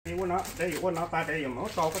Đây nó, đây nó ta đây mà nó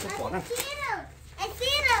to có cái quả này. I see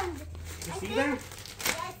them. You see them?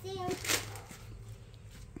 Yeah, I see them.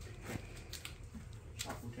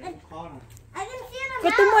 I can see them. Có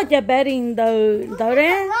tôi mua chả bedding từ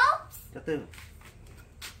đấy. Từ từ.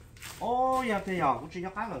 Oh, yeah, thì giờ cũng chỉ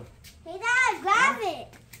nhắc rồi. Hey, Dad, grab it.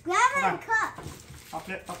 Grab it and cut.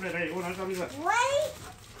 Up đây, nó cho đi rồi. Wait.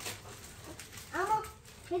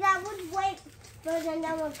 Hey, Dad, would wait for the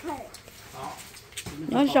number cut it.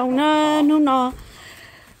 Nó xong nó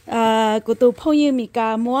của tôi phong như mì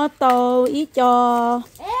cà mua tàu ít cho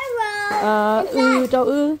Arrow. cho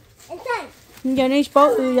Inside. giờ này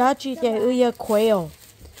bảo giá chỉ để giờ quail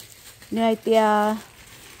này tia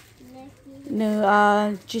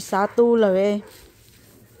nữa chỉ sáu tu rồi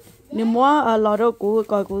nếu mua lò đâu của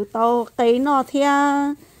coi của tàu cây nó thia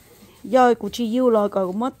giờ của chỉ yêu rồi coi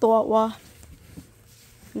của mất to quá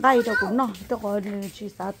đây đâu cũng nó tôi gọi chỉ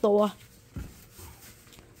sáu tu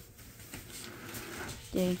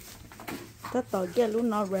chị tất cả cái lúc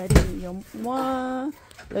nó ready dùng mua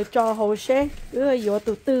để cho hồ sơ cứ vô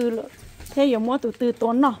từ từ thế dùng mua từ từ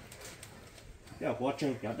tốn nó Giờ quá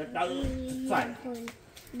trời kéo đất đỡ phải.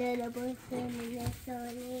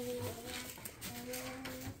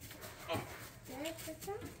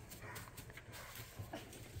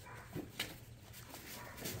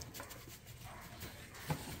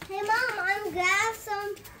 Hey Mom, I'm grab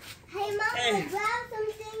some. Hey Mom, I grab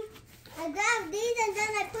something. I grab these and then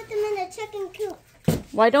I put them in the chicken coop.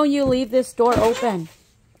 Why don't you leave this door open?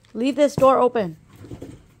 Leave this door open.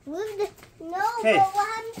 Leave the no, Hey. but what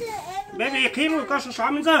happened to everyone? Baby, khi mà có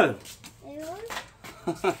số mình giờ.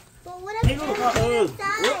 But what if Hey, look, Aaron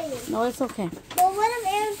get inside? No, it's okay. But what if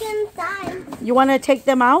Aaron get inside? You want to take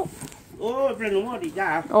them out? Oh, bên nó đi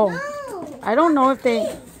ra. Oh, No. I don't know if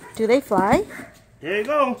do they fly? There you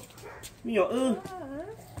go. Mi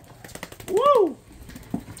Woo.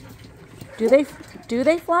 Do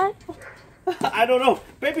they fly? I don't know.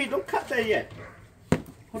 Baby, don't cut that yet.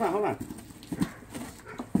 Hold on.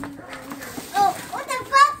 Oh, what the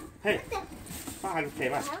fuck? Hey. Ba được thế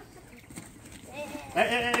mà.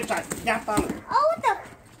 Ê, chạy, nhát tao. Oh, what the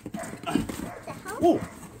hell?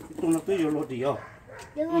 Tụi nó cứ vô lột đi à.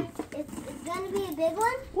 It's gonna be a big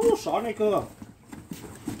one? Sỏ này cơ.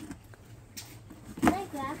 Can I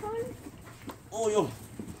grab one? Ôi,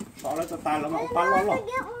 sỏ lấy cho ta là I mà don't ba know lo if lo. I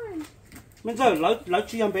get one. Mình giờ lấy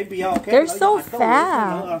chi em baby ok. They're so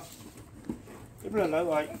fat. Cái là lấy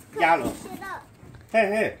rồi, da rồi. Shut up.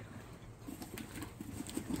 Hey.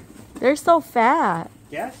 They're so fat.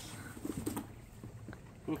 Yes.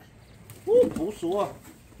 Bú sủa.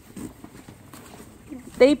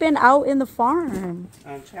 They've been out in the farm.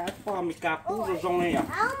 Chat farm mi cà bú rồi rong này à. I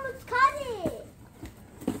almost cut it.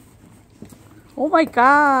 Oh my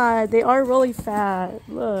God, they are really fat.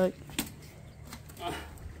 Look. Oh,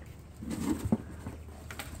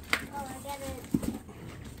 I got it.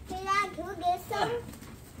 Hey, Dad, can we get some?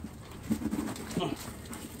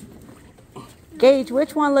 Gage,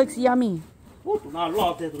 which one looks yummy? Tụi nó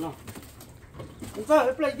lo thế tụi nó. Giờ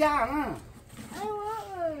hết play da nè. I want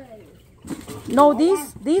one. No,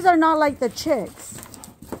 these are not like the chicks.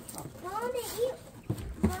 I want to eat.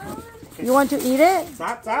 You want to eat it?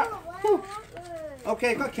 Dạ. I want one. Ok,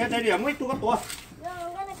 có kia đây đi, mấy tụi có tua. No,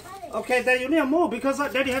 I'm gonna cut it. Okay, then you need to move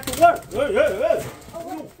because Daddy has to work. Hey. Oh,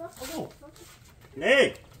 what the fuck?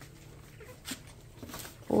 Hey.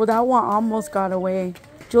 Oh, that one almost got away.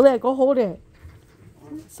 Juliet, go hold it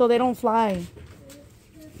so they don't fly.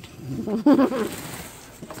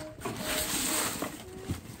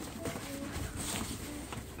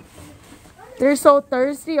 They're so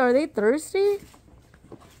thirsty. Are they thirsty?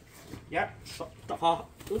 Dạ, họ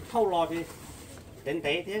cứ thâu lò đi. Đến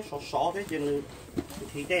đấy thế, sọ thế, chừng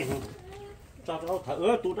thì đen không? Cho nó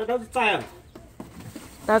thở, tụi nó chạy.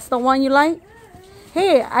 That's the one you like?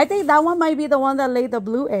 Hey, I think that one might be the one that laid the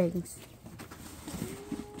blue eggs.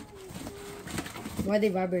 Why are they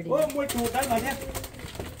vibrating? Ôi, mùi chuột đấy mà nhé.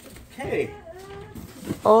 Hey.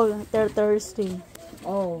 Oh, they're thirsty.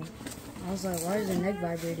 Oh, I was like, why is their neck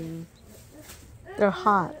vibrating? They're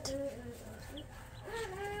hot.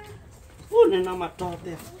 Ôi, nên nó mặt to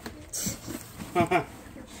thế.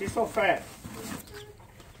 She's so fat.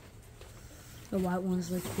 The white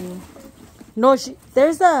ones look cool. No,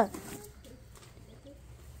 there's a...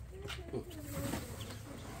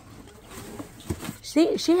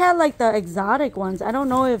 She had like the exotic ones. I don't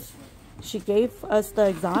know if she gave us the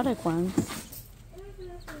exotic ones.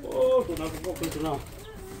 Ô, tụi nó cũng có tụi nó.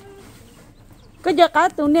 Cái giờ cá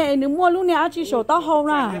tụi này nếu mua lúc này chỉ số tao hầu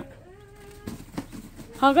ra.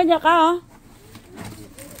 Hả cái giờ cá hả?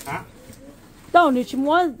 Hả? Đâu nếu chỉ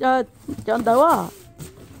mua chọn đâu à?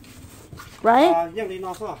 right? Nhưng đi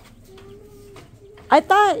nó sao? I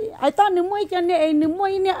thought nếu mỗi cho nên nếu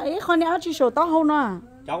mỗi nè ấy con nè chỉ số tao không nè.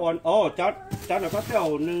 Cháu ôn, cháu này có theo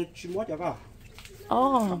như chỉ muốn cho con.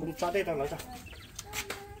 Cũng cho đây tao lấy cho.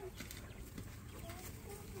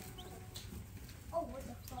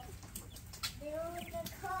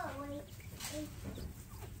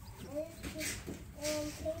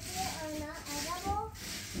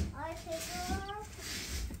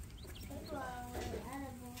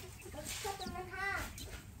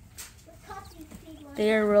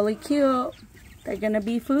 They're really cute. They're gonna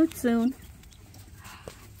be food soon.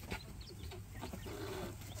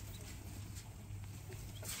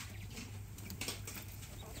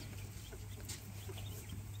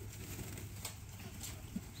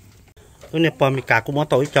 Cái này bò mì cả cũng muốn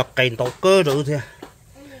tối cho cây tổ cơ rồi thôi.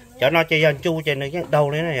 Cho nó chơi dân chu chơi này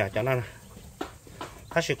đầu đấy này à, cho nó này.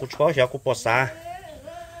 Các sự cũng có sẽ cũng bò xa.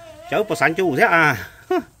 Cháu bò sáng chu thế à.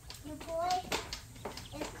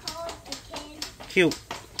 Cute.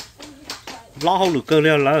 Lo không được cơ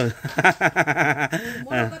lên lỡ.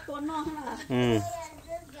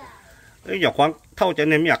 Cái giọt khoáng thâu cho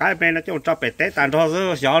nên miệng cái bên nó cho bể té tàn thôi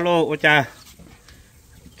chứ gió luôn ôi cha.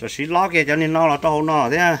 Cho xí lo kia cho nên nó là trâu nó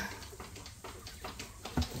thế à.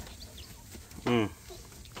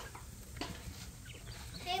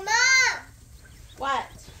 Hey Mom. What?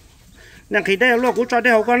 Nè khi đeo luôn cũng cho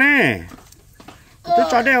đeo con nè. Tôi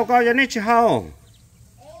cho đeo con cho nên chỉ hao.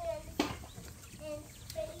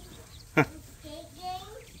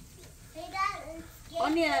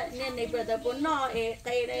 Nè brother bốn nọ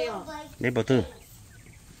cây đây à? Đấy bảo tư.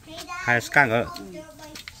 Hai scan cơ.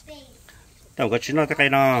 Đâu có chín nó cái cây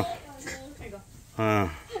nó. À.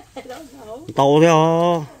 Tàu thế à?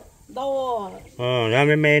 Đâu? Ra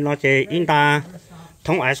mẹ nó chơi Inta,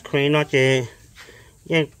 thông ice cream nó chơi.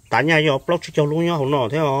 Nhưng tại nhà vô block cho luôn nhá, không nọ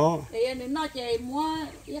thế à? Để nên nó chơi mua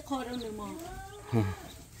ít kho đâu nữa mà.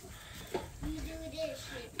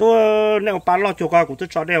 Tôi nếu bán lo cho con cũng tôi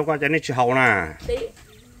cho đeo con cho nên chỉ hậu nè.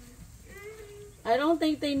 I don't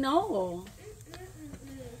think they know.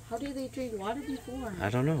 How do they drink water before? I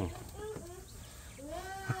don't know.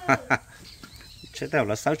 Chứ đâu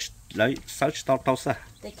là search tao sao?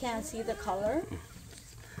 They can't see the color.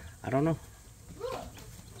 I don't know.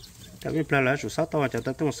 Tại vì plan là chủ sáu tao cho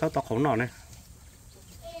tôi sáu tao không nọ này.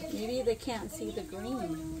 Maybe they can't see the green.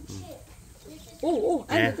 Oh,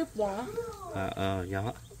 I like the ball. Dạ.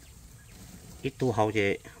 Ít tu hậu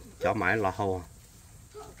vậy, cho mãi là hậu.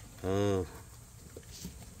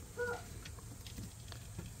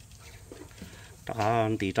 Đó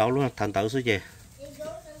tí trâu luôn, thành tớ chứ gì.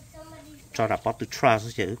 Cho ra bắt từ tra chứ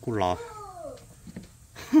gì, cứ lò.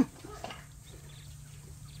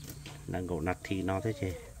 Đang ngồi nát thì nó thế chứ.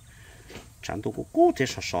 Chẳng tôi cũng cố thế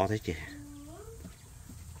sọ thế chứ.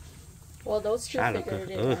 Well, those two figured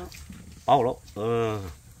it out. Bao lắm.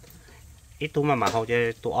 Ít tu mà hậu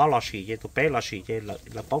chứ, tụi ó lò xì chứ, tụi bé lò xì chứ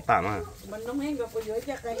là bốc tạm à. Mình không hẹn gặp cô dưới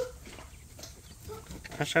chắc đây.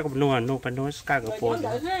 Các sao cũng nuôi phải nuôi ska gặp cô.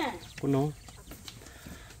 Cũng nuôi.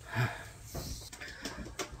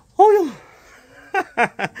 Ôi dồi.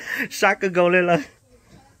 Sao cứ gầu lên là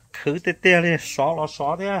khử tê đi,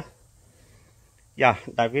 xóa thế à. Dạ,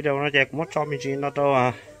 đại video nó chạy cũng mất cho mình gì nó đâu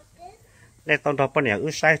à. Đây tông thọ bên này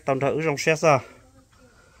ứ sai, tông thọ ứ trong xe sao.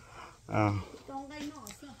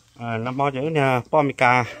 Nó bao giờ nè, bò mì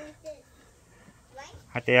cà.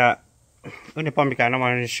 Hay thì ứ này bò mì cà nó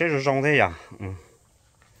mà sẽ rong thế à.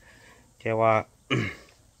 Thìว่า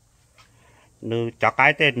nữ cho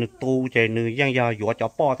cái thế nữ tu chơi nữ giang giờ dọa cho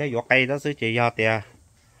bò thế dọa cây đó xứ chơi giờ thì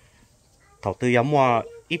thầu tư giống mà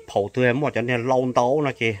ít phổ tư em mà cho nên lâu tấu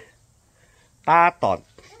nó chơi ta tọt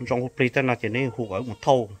trong hộp tên nó chơi nên hụt ở một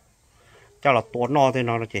thâu cho là tuột no thế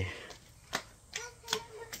nó chơi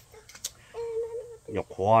nhọc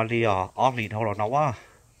hoa đi à ớt đi thâu là nó quá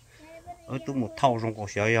ở tôi một thâu trong cổ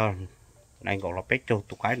sợi này gọi là bét châu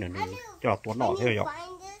tụ cái nữa cho là tuột no thế rồi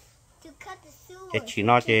chỉ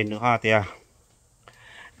nó chơi nữa ha thì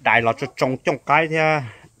đại là cho trong cái thế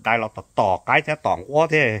đại là tỏ cái thế tỏng quá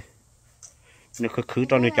thế nếu khử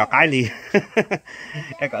cho người cho cái đi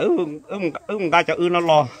cái cái cho nó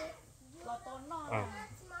lo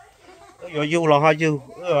rồi du là ha du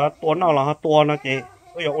tuần nào là ha tuần nó chị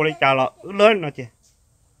rồi ôi cha là lớn nó chị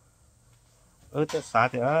tới xã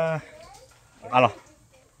thì alo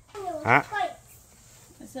hả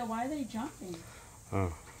So why are they jumping?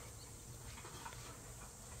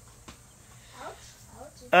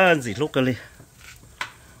 Gì lúc cơ đi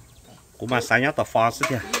cũng mà sáng nhớ tao pha sức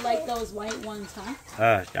kìa. You like those white ones,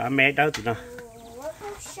 huh? Cho mẹ đó thì nó.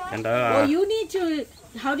 Well, you need to.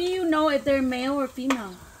 How do you know if they're male or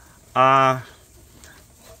female?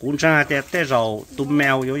 cũng ra để té rồi tụi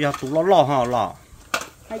mèo vô giờ tụi lo ha lo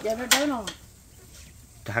Hai giờ nó tới rồi.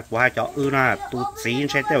 hạt của hai cháu na tụi xí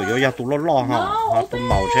sẽ té vô giờ tụi lo ha họ tụi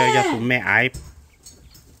màu sẽ giờ tụi mẹ ai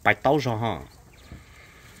bài tấu rồi ha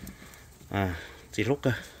à chỉ lúc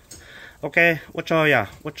cơ ok what chơi à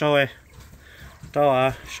what chơi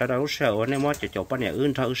cho sau đó sợ nên mà chỉ cho bao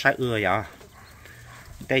nhiêu cho sai vậy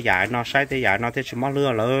tay dài nó sai tay dài nó thế chỉ mắc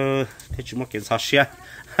lừa lỡ thế chỉ mắc kiểm soát xe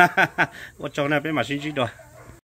what chơi này bên mà xin chỉ rồi